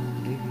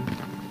കേൾക്കണ്ട്.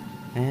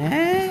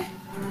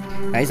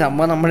 ഈ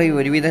സംഭവം നമ്മൾ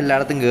ഒരുവിധം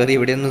എല്ലായിടത്തും കയറി,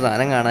 ഇവിടെയൊന്നും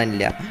സാധനം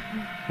കാണാനില്ല.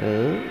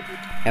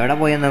 എവിടെ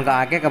പോയെന്ന് നമുക്ക്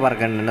ആക്കെയൊക്കെ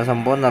പറക്കണ്ട.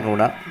 സംഭവം എന്ന്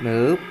പറഞ്ഞുകൂടാ.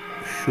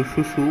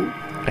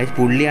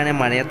 പുള്ളിയാണെ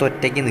മഴയത്ത്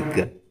ഒറ്റയ്ക്ക്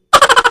നിൽക്കുക.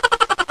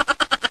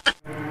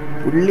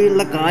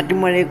 പുള്ളിയുള്ള കാറ്റും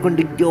മഴയെ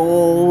കൊണ്ട്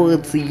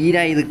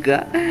സീനായി നിൽക്കുക.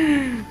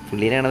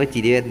 പുള്ളീനാണ്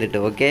ചിരി വരുന്നുണ്ട്.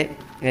 ഓക്കെ,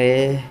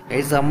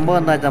 സംഭവം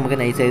എന്താ വെച്ചാൽ നമുക്ക്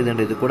നൈസ്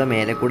ആയതുണ്ട്. ഇത് കൂടെ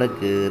മേലെ കൂടെ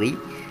കയറി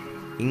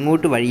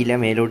ഇങ്ങോട്ട് വഴിയില്ല,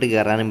 മേലോട്ട്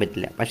കയറാനും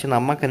പറ്റില്ല. പക്ഷെ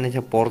നമുക്കെന്ന്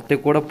വെച്ചാൽ പുറത്തേ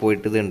കൂടെ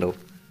പോയിട്ട് ഇതുണ്ടോ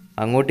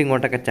അങ്ങോട്ടും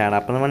ഇങ്ങോട്ടൊക്കെ ചാടാം.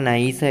 അപ്പം നമ്മൾ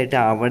നൈസായിട്ട്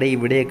അവിടെ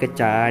ഇവിടെയൊക്കെ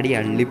ചാടി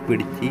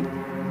അള്ളിപ്പിടിച്ച്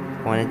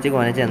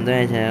കുനച്ച് എന്താ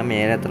വെച്ചാൽ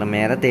മേലെ എത്തണം.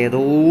 മേലത്തെ ഏതോ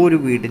ഒരു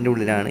വീടിൻ്റെ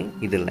ഉള്ളിലാണ്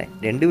ഇതുള്ളത്.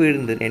 2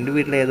 വീടുണ്ട്, 2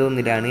 വീട്ടിൽ ഏതോ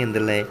ഒന്നിലാണ്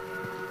എന്തുള്ളത്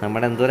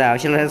നമ്മുടെ എന്തോ ഒരു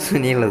ആവശ്യമുള്ള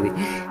സുനിയുള്ളത്.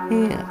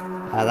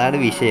 അതാണ്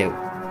വിഷയം.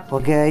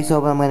 ഓക്കെ സോ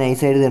അപ്പോൾ നമ്മൾ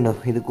നൈസായിട്ട് ഇതുണ്ടോ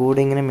ഇത് കൂടെ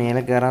ഇങ്ങനെ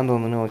മേലെ കയറാൻ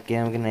തോന്നുന്നു. ഓക്കെ,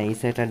 നമുക്ക്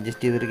നൈസായിട്ട്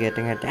അഡ്ജസ്റ്റ് ചെയ്തിട്ട്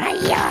കയറ്റാം.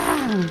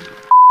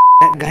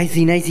 ഗായ്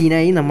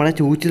സീനായി നമ്മളെ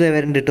ചൂച്ചു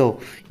വരുന്നുണ്ട് കേട്ടോ.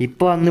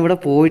 ഇപ്പോൾ അന്ന് ഇവിടെ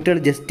പോയിട്ട്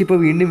ജസ്റ്റ് ഇപ്പോൾ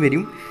വീണ്ടും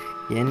വരും.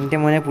 എൻ്റെ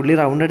മോനെ പുള്ളി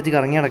റൗണ്ട് അടിച്ച്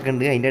കറങ്ങി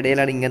നടക്കുന്നുണ്ട്. അതിൻ്റെ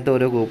ഇടയിലാണ് ഇങ്ങനത്തെ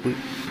ഓരോ കോപ്പ്.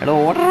 എടാ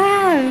ഓടാ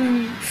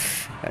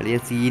കളിയ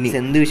സീന്.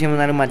 എന്ത് വിഷയം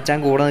വന്നാലും മച്ചാൻ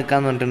കൂടെ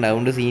നിൽക്കാന്ന് പറഞ്ഞിട്ടുണ്ട്.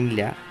 അതുകൊണ്ട്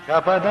സീനില്ല.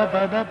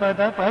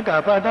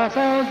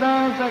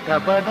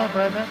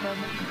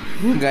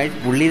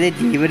 പുള്ളി ഇതേ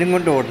ജീവനും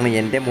കൊണ്ട് ഓടണം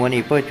എൻ്റെ മോനെ.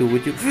 ഇപ്പോൾ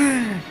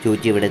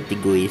ചോദിച്ചു ഇവിടെ എത്തി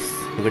ഗോയിസ്.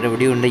 ഇവിടെ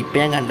എവിടെയുണ്ട്. ഇപ്പം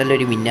ഞാൻ കണ്ടല്ലോ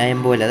ഒരു മിന്നായം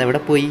പോലെ.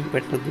 അതെവിടെ പോയി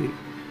പെട്ടെന്ന്?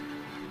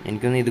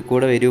 എനിക്കൊന്ന് ഇത്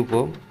കൂടെ വരും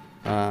ഇപ്പോൾ.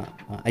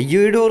 അയ്യോ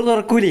ഈ ഡോറ്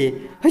തുറക്കൂലേ?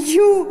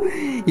 അയ്യോ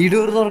ഈ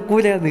ഡോറ്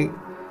തുറക്കൂലെന്ന്.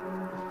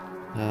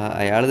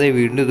 അയാളത്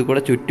വീണ്ടും ഇത്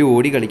കൂടെ ചുറ്റും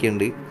ഓടി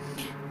കളിക്കുന്നുണ്ട്.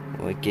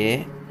 ഓക്കെ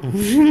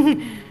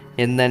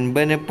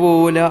എന്നൻപനെ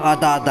പോലെ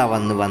അതാ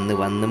വന്ന്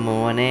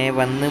മോനെ.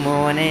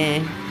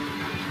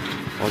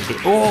 ഓക്കെ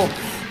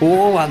ഓ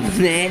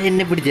വന്നേ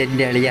എന്നെ പിടിച്ച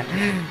എൻ്റെ അളിയ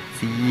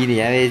സീന്.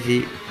 ഞാൻ വേച്ചി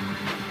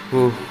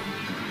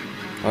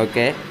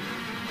ഓക്കെ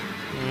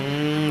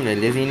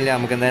വലിയ സീനില്ല.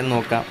 നമുക്ക് എന്തായാലും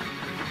നോക്കാം.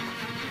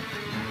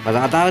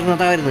 അതാ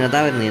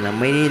വരുന്നത്.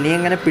 നമ്മ ഇനി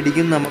എങ്ങനെ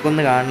പിടിക്കും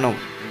നമുക്കൊന്ന് കാണണം.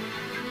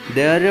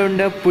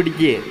 ഇതേരുണ്ട്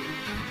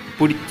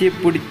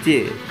പിടിച്ച്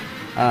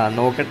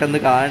നോക്കട്ടെ ഒന്ന്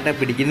കാണട്ടെ.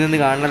 പിടിക്കുന്നെന്ന്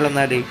കാണണല്ലോ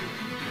എന്നാല്.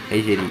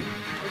 അത് ശരി.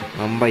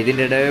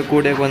 ഇതിൻ്റെ ഇടയിൽ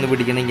കൂടെയൊക്കെ വന്ന്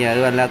പിടിക്കണമെങ്കിൽ അത്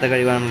വല്ലാത്ത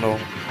കഴിവാണല്ലോ.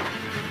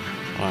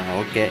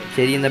 ഓക്കെ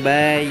ശരി എന്നാ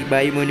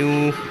ബൈ മോനു.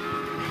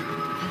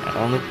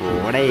 ഒന്ന്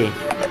പോടേ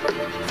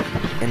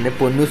എൻ്റെ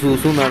പൊന്നു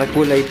സൂസു.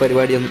 നടക്കൂല ഈ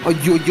പരിപാടിയൊന്നും.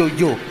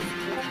 അയ്യോ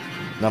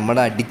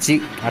നമ്മുടെ അടിച്ച്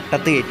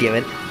അട്ടത്ത്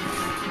കയറ്റിയവൻ.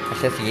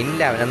 പക്ഷെ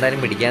സീനില്ല.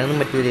 അവനെന്തായാലും പിടിക്കാനൊന്നും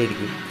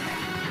പറ്റൂലായിരിക്കും.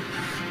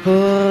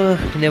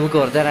 നമുക്ക്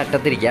കുറച്ച് നേരം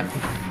അട്ടത്തിരിക്കാം.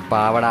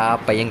 പാവട ആ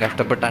പയ്യൻ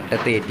കഷ്ടപ്പെട്ട്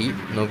അട്ടത്ത് കയറ്റി.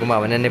 നോക്കുമ്പോൾ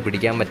അവൻ തന്നെ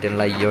പിടിക്കാൻ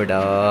പറ്റണില്ല. അയ്യോടാ.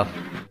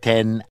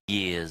 10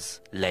 years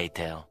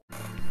later.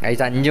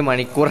 5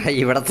 മണിക്കൂറായി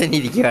ഇവിടെ തന്നെ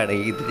ഇരിക്കുകയാണ്.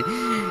 ഇത്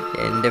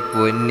എൻ്റെ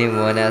പൊന്ന്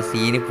മോനെ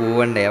സീന്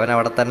പോവണ്ടേ? അവൻ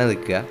അവിടെ തന്നെ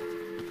നിൽക്കുക.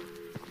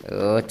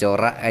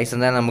 ചൊറ.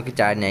 എന്തായാലും നമുക്ക്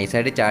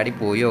നൈസായിട്ട് ചാടി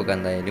പോയി നോക്കാം.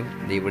 എന്തായാലും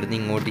ഇവിടുന്ന്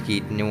ഇങ്ങോട്ട്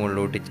ചീറ്റിൻ്റെ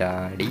മുകളിലോട്ട്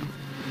ചാടി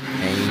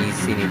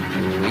നൈസിന്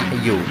പോയി.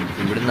 അയ്യോ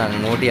ഇവിടുന്ന്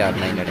അങ്ങോട്ട്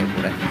ചാടണം അതിൻ്റെ ഇടയിൽ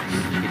കൂടെ.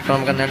 ഇപ്പം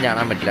നമുക്ക് എന്തായാലും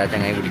ചാടാൻ പറ്റില്ല.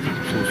 ചങ്ങായി പിടിക്കും.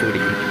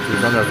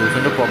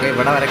 സൂസിൻ്റെ പുക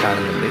ഇവിടെ വരെ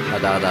കാണുന്നുണ്ട്.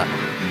 അതാ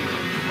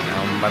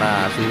നമ്മടാ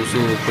സൂസു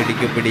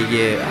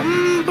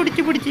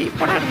പിടിച്ച്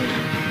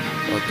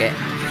ഓക്കെ.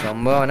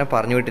 സംഭവം അവനെ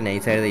പറഞ്ഞു വിട്ട്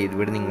നൈസായിട്ട്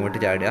ഇവിടുന്ന് ഇങ്ങോട്ട്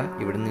ചാടുക.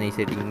 ഇവിടുന്ന്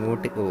നൈസായിട്ട്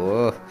ഇങ്ങോട്ട്.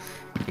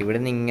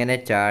 ഇവിടുന്ന് ഇങ്ങനെ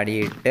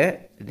ചാടിയിട്ട്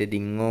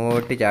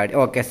ഇങ്ങോട്ട് ചാടി.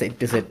 Okay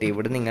set.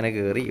 ഇവിടുന്ന് ഇങ്ങനെ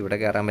കയറി. ഇവിടെ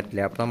കയറാൻ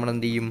പറ്റില്ല. അപ്പോൾ നമ്മൾ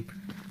എന്ത് ചെയ്യും?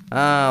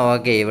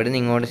 ഓക്കെ ഇവിടുന്ന്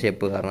ഇങ്ങോട്ട്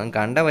സ്റ്റെപ്പ് കയറണം.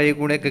 കണ്ട വഴി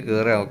കൂടെയൊക്കെ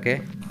കയറുക. ഓക്കെ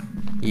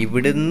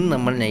ഇവിടുന്ന്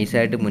നമ്മൾ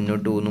നൈസായിട്ട്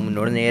മുന്നോട്ട് പോകുന്നു.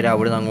 മുന്നോട്ട് നേരെ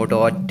അവിടുന്ന് അങ്ങോട്ട്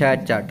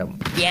ഒറ്റച്ചാട്ടം.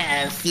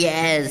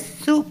 യെസ്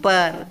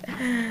സൂപ്പർ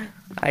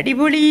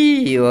അടിപൊളി.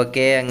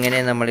 ഓക്കെ അങ്ങനെ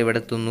നമ്മളിവിടെ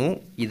എത്തുന്നു.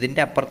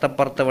 ഇതിൻ്റെ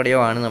അപ്പുറത്തപ്പുറത്ത് എവിടെയോ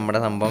ആണ് നമ്മുടെ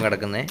സംഭവം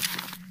കിടക്കുന്നത്.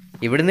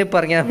 ഇവിടുന്ന്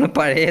പറഞ്ഞാൽ നമ്മൾ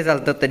പഴയ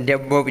സ്ഥലത്തെത്തിൻ്റെ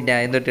അമ്പോ പിന്നെ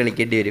ആദ്യം തൊട്ട്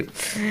കളിക്കേണ്ടി വരും.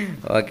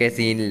 ഓക്കെ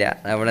സീനില്ല.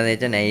 നമ്മളെന്ന്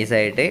വെച്ചാൽ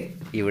നൈസായിട്ട്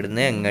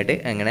ഇവിടുന്ന് അങ്ങോട്ട്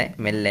അങ്ങനെ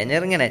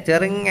മെല്ലെ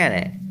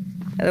ചെറുങ്ങനെ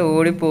അത്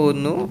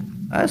ഓടിപ്പോകുന്നു.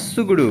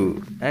 അസുഗുടു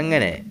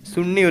അങ്ങനെ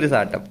സുണ്ണി ഒരു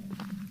സാട്ടം.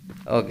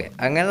 ഓക്കെ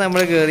അങ്ങനെ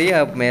നമ്മൾ കയറി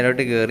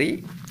മേലോട്ട് കയറി.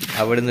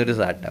 അവിടുന്ന് ഒരു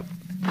സാട്ടം.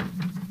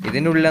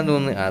 ഇതിൻ്റെ ഉള്ളിലാന്ന്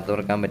തോന്നുന്നു.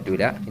 തുറക്കാൻ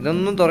പറ്റൂല.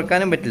 ഇതൊന്നും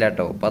തുറക്കാനും പറ്റില്ല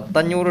കേട്ടോ.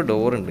 1500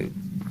 ഡോറുണ്ട്.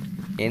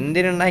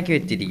 എന്തിനുണ്ടാക്കി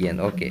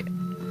വെച്ചിരിക്കുകയാണ്. ഓക്കെ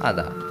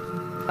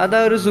അതാ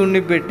ഒരു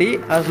സുണ്ണിപ്പെട്ടി.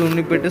 ആ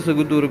സുണ്ണിപ്പെട്ടി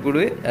സുഖു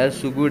തുറക്കുട്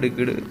സുഖു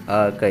എടുക്കിട്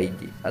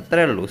കഴിച്ച്.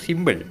 അത്രേ ഉള്ളൂ.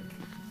 സിമ്പിൾ.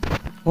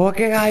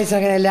 ഓക്കെ ഗായ്സ്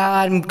അങ്ങനെ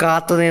എല്ലാവരും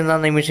കാത്തു നിന്ന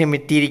നിമിഷം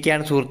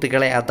എത്തിയിരിക്കുകയാണ്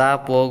സുഹൃത്തുക്കളെ. അതാ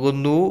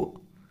പോകുന്നു.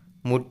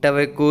 മുട്ട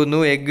വെക്കുന്നു.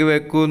 എഗ്ഗ്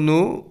വെക്കുന്നു.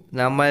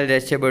 നമ്മൾ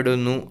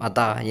രക്ഷപ്പെടുന്നു.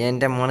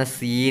 എൻ്റെ മോനെ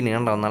സീന്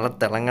കണ്ടോ? നല്ല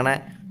തിളങ്ങണ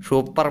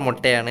സൂപ്പർ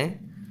മുട്ടയാണ്.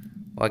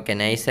 ഓക്കെ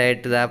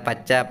നൈസായിട്ട് ഇതാ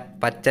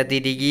പച്ച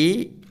തിരികി.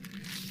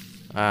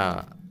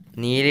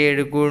 നീല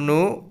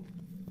എടുക്കുന്നു.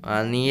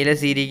 നീല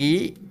സിരികി.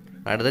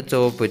 അടുത്ത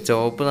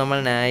ചുവപ്പ് നമ്മൾ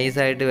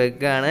നൈസായിട്ട്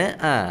വെക്കുകയാണ്.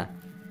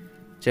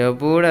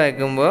 ചുവപ്പ് കൂടെ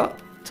വെക്കുമ്പോൾ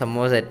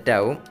സംഭവം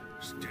സെറ്റാവും.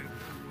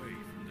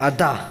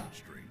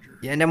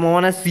 എൻ്റെ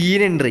മോനെ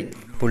സീനുണ്ട്.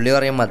 പുള്ളി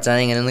പറയും മച്ചാൻ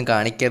ഇങ്ങനെയൊന്നും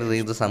കാണിക്കരുത്,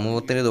 ഇത്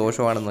സമൂഹത്തിന്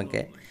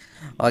ദോഷമാണെന്നൊക്കെ.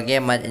 ഓക്കെ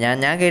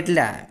ഞാൻ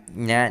കേട്ടില്ല.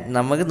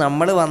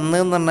 നമ്മൾ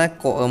വന്നതെന്ന് പറഞ്ഞാൽ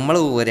നമ്മൾ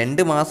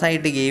 2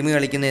 മാസമായിട്ട് ഗെയിം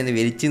കളിക്കുന്നതെന്ന്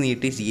വലിച്ചു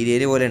നീട്ടി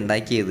സീരിയൽ പോലെ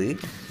ഉണ്ടാക്കിയത്.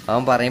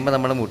 അവൻ പറയുമ്പോൾ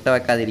നമ്മൾ മുട്ട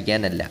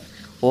വെക്കാതിരിക്കാനല്ല.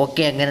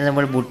 ഓക്കെ അങ്ങനെ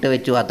നമ്മൾ മുട്ട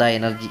വെച്ചു.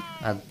 എനർജി.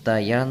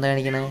 ഇയാളെന്താ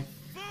കാണിക്കണേ?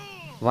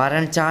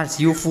 വരൻ chance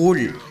U fool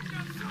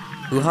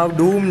you have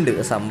doomed.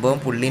 സംഭവം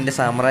പുള്ളീൻ്റെ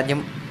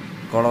സാമ്രാജ്യം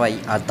കുളവായി.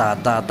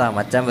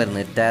 മച്ചാൻ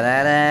വരുന്നത്.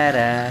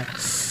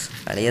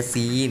 കളിയ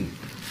സീൻ.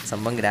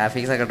 സംഭവം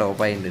ഗ്രാഫിക്സ് ഒക്കെ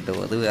ടോപ്പായിട്ടുണ്ട് കേട്ടോ.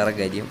 അത് വേറെ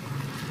കാര്യം.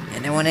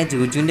 എന്നെ മോനെ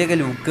ചൂച്ചുവിൻ്റെയൊക്കെ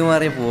ലുക്ക്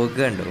മാറിയ പോക്ക്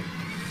കണ്ടോ?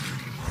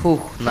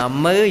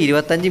 നമ്മൾ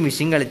 25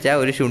 മിഷൻ കളിച്ചാൽ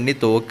ഒരു ഷുണ്ണി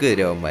തോക്ക്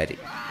തരും അവന്മാർ.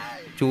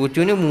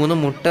 ചൂച്ചുവിന് 3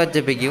 മുട്ട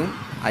വെച്ചപ്പോഴേക്കും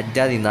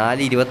അജാതി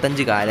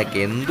 4-25 കാലൊക്കെ.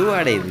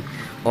 എന്തുവാടേ ഇത്?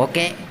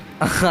 ഓക്കെ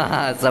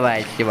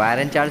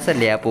വാരൻ ചാൾസ്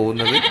അല്ലേ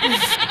പോകുന്നത്?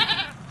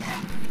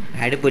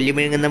 പുല്ലി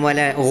മെഴുകുന്ന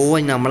പോലെ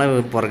നമ്മളെ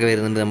പുറകെ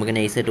വരുന്നുണ്ട്. നമുക്ക്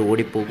നൈസായിട്ട്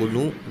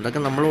ഓടിപ്പോകുന്നു. അതൊക്കെ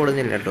നമ്മൾ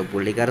ഓടുന്നില്ല കേട്ടോ.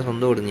 പുള്ളിക്കാരൻ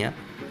സ്വന്തം ഓടുന്ന.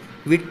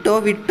 വിട്ടോ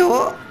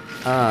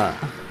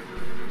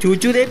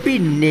ചൂച്ചുതേ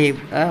പിന്നെയും.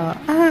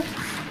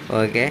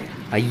 ഓക്കെ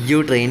അയ്യോ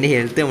ട്രെയിനിൻ്റെ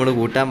ഹെൽത്ത് നമ്മൾ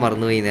കൂട്ടാൻ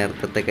മറന്നുപോയി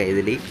നേരത്തെ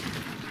ഇതിൽ.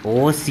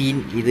 സീൻ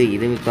ഇത്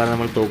മിക്കവാറും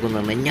നമ്മൾ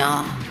തോക്കുന്നുണ്ട്.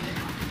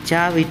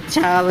 ചാവ്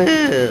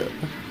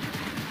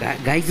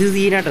ഗൈസ്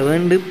സീനാട്ടോ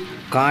വേണ്ട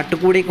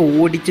കാട്ടുകൂടെയൊക്കെ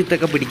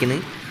ഓടിച്ചിട്ടൊക്കെ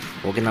പിടിക്കുന്നത്.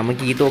 ഓക്കെ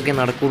നമുക്ക് ഈ തോക്കേ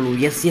നടക്കുള്ളൂ.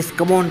 Yes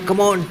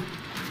come on.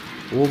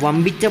 ഓ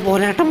വമ്പിച്ച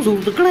പോരാട്ടം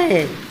സുഹൃത്തുക്കളെ.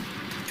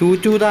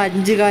 ചൂച്ചൂത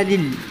 5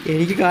 കാലിൽ,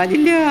 എനിക്ക്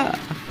കാലില്ല.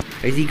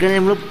 ഗൈസ്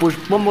നമ്മൾ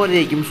പുഷ്പം പോലെ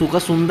ജയിക്കും,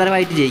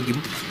 സുഖസുന്ദരമായിട്ട് ജയിക്കും,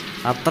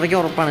 അത്രയ്ക്ക്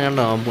ഉറപ്പാണ്.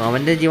 കണ്ടോ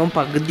അവൻ്റെ ജീവൻ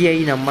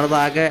പകുതിയായി,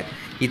 നമ്മളതാകെ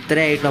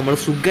ഇത്രയായിട്ട് നമ്മൾ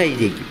സുഖമായി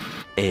ജയിക്കും.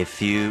 A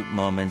few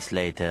moments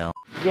later.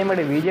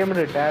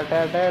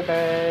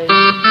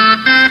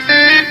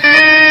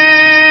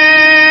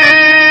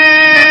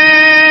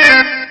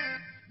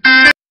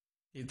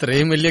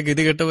 ഇത്രയും വലിയ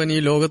ഗതികെട്ടവൻ ഈ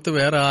ലോകത്ത്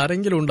വേറെ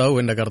ആരെങ്കിലും ഉണ്ടാവും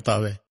എൻ്റെ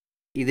കർത്താവേ.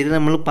 ഇതിൽ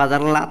നമ്മൾ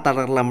തടറില്ല,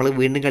 നമ്മൾ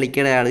വീണ്ടും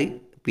കളിക്കേണ്ട ആള്.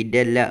 പിന്നെ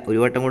അല്ല, ഒരു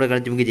വട്ടം കൂടെ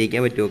കളിച്ച് നമുക്ക്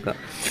ജയിക്കാൻ പറ്റുമോ?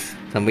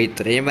 സംഭവം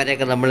ഇത്രയും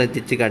വരെയൊക്കെ നമ്മൾ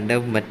എത്തിച്ച് കണ്ട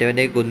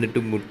മറ്റവനെ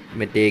കൊന്നിട്ടും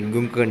മറ്റേ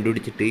എഗ്ഗും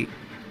കണ്ടുപിടിച്ചിട്ട്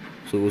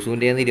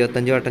സൂസുവിൻ്റെ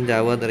 25 വട്ടം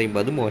ചാവുകയെന്ന്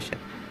പറയുമ്പോൾ അത് മോശം.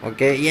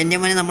 ഓക്കെ എൻ്റെ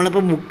മോനെ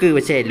നമ്മളിപ്പോൾ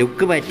പക്ഷേ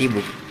ലുക്ക് മാറ്റി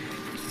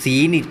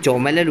സീന്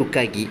ചുമല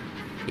ലുക്കാക്കി.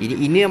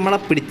 ഇനി നമ്മളെ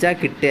പിടിച്ചാൽ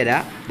കിട്ടുകയില്ല.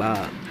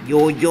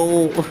 യോ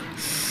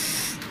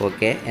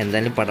ഓക്കെ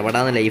എന്തായാലും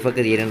പടപടാന്ന്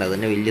ലൈഫൊക്കെ തീരണ്ട,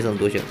 അതന്നെ വലിയ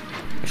സന്തോഷം.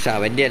 പക്ഷെ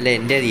അവൻ്റെ അല്ല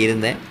എൻ്റെ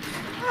തീരുന്നത്.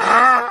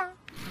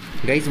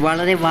 ഗൈസ്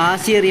വളരെ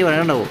വാശിയേറിയ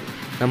പറയണ്ടാവും.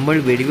 നമ്മൾ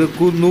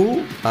വെടിവെക്കുന്നു.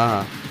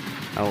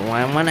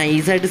 നമ്മൾ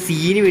നൈസായിട്ട്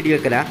സീന്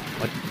വെടിവെക്കല,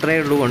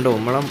 അത്രയേ ഉള്ളൂ. കൊണ്ടോ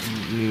നമ്മളെ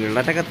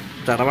വെള്ളത്തൊക്കെ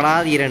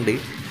തടപടാതെ തീരണ്ട്.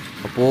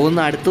 പോകുന്ന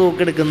അടുത്ത്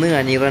നോക്കെടുക്കുന്നു.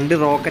 2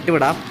 റോക്കറ്റ്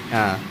വിടാം.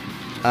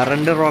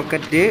 2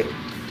 റോക്കറ്റ്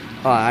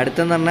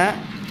അടുത്തെന്ന് പറഞ്ഞാൽ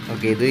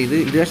ഓക്കെ. ഇത്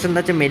പക്ഷെ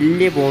എന്താ വെച്ചാൽ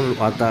മെല്ലെ പോകുന്നുള്ളൂ.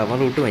 അവൻ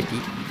റൂട്ട് മാറ്റി.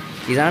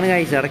 ഇതാണ്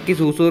ഗൈസ്, ഇടയ്ക്ക്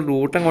സൂസു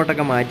റൂട്ട്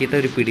അങ്ങോട്ടൊക്കെ മാറ്റിയിട്ട്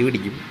ഒരു പിടി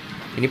പിടിക്കും.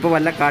 ഇനിയിപ്പോൾ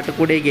വല്ല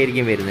കാട്ടുകൂടെയൊക്കെ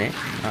ആയിരിക്കും വരുന്നത്.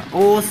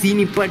 സീൻ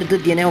ഇപ്പോൾ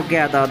അടുത്തെത്തിയനെ. ഓക്കെ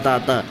അതാ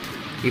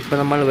ഇപ്പം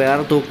നമ്മൾ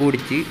വേറെ തോക്ക്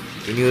പിടിച്ച്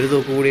ഇനി ഒരു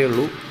തോക്ക് കൂടിയേ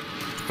ഉള്ളൂ,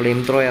 ഫ്ലെയിം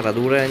ത്രോയർ.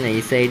 അതുകൂടെ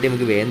നൈസായിട്ട്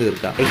നമുക്ക് വേഗം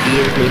തീർക്കാം. ഈ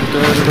ഫ്ലെയിം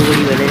ത്രോയറോട്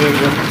കൂടി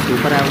വളരെയധികം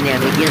സൂപ്പർ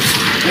ആവുന്നതാണ്.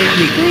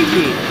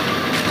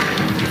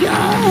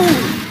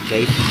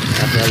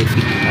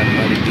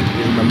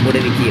 നമ്മുടെ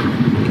വിജയം,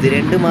 ഇത്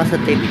 2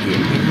 മാസത്തെ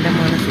വിജയം. എൻ്റെ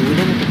മോനെ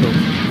സൂര്യനെട്ടോ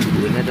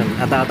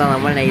അതാ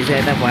നമ്മൾ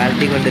നൈസായിട്ട്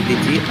പാലത്തിൽ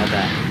കൊണ്ടെത്തിച്ച്.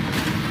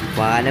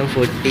 പാലം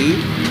പൊട്ടി.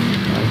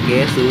 ഓക്കെ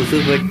സൂസു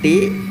പൊട്ടി,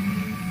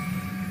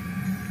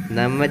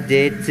 നമ്മ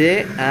ജയിച്ച്.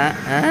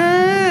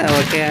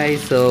 ഓക്കെ ആയി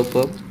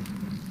സോപ്പം.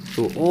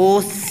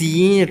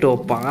 സീൻ കേട്ടോ,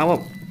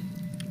 പാവം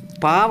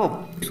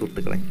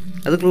സുഹൃത്തുക്കളെ.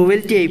 അത്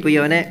ക്രൂവൽറ്റി ആയിപ്പോയി.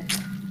 അവനെ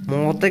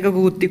മുഖത്തൊക്കെ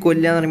കുത്തി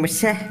കൊല്ലാന്ന് പറയുമ്പോൾ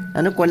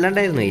അവനെ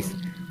കൊല്ലാണ്ടായിരുന്നു ഗൈസ്.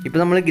 ഇപ്പം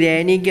നമ്മൾ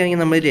ഗ്രാനിയൊക്കെ ആണെങ്കിൽ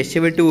നമ്മൾ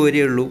രക്ഷപ്പെട്ട്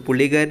പോരേ ഉള്ളൂ.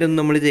 പുള്ളിക്കാരൊന്നും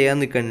നമ്മൾ ചെയ്യാൻ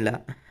നിൽക്കണില്ല.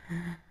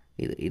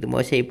 ഇത്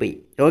മോശമായിപ്പോയി.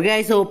 ഓക്കെ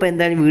ഗൈസ്, അപ്പോൾ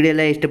എന്തായാലും വീഡിയോ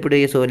എല്ലാം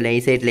ഇഷ്ടപ്പെടുകയോ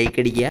നൈസായിട്ട് ലൈക്ക്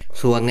അടിക്കുക.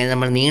 അങ്ങനെ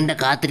നമ്മൾ നീണ്ട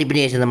കാത്തിരിപ്പിന്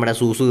ശേഷം നമ്മുടെ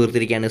സൂസു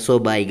തീർത്തിരിക്കുകയാണ്.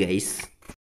 Bye guys.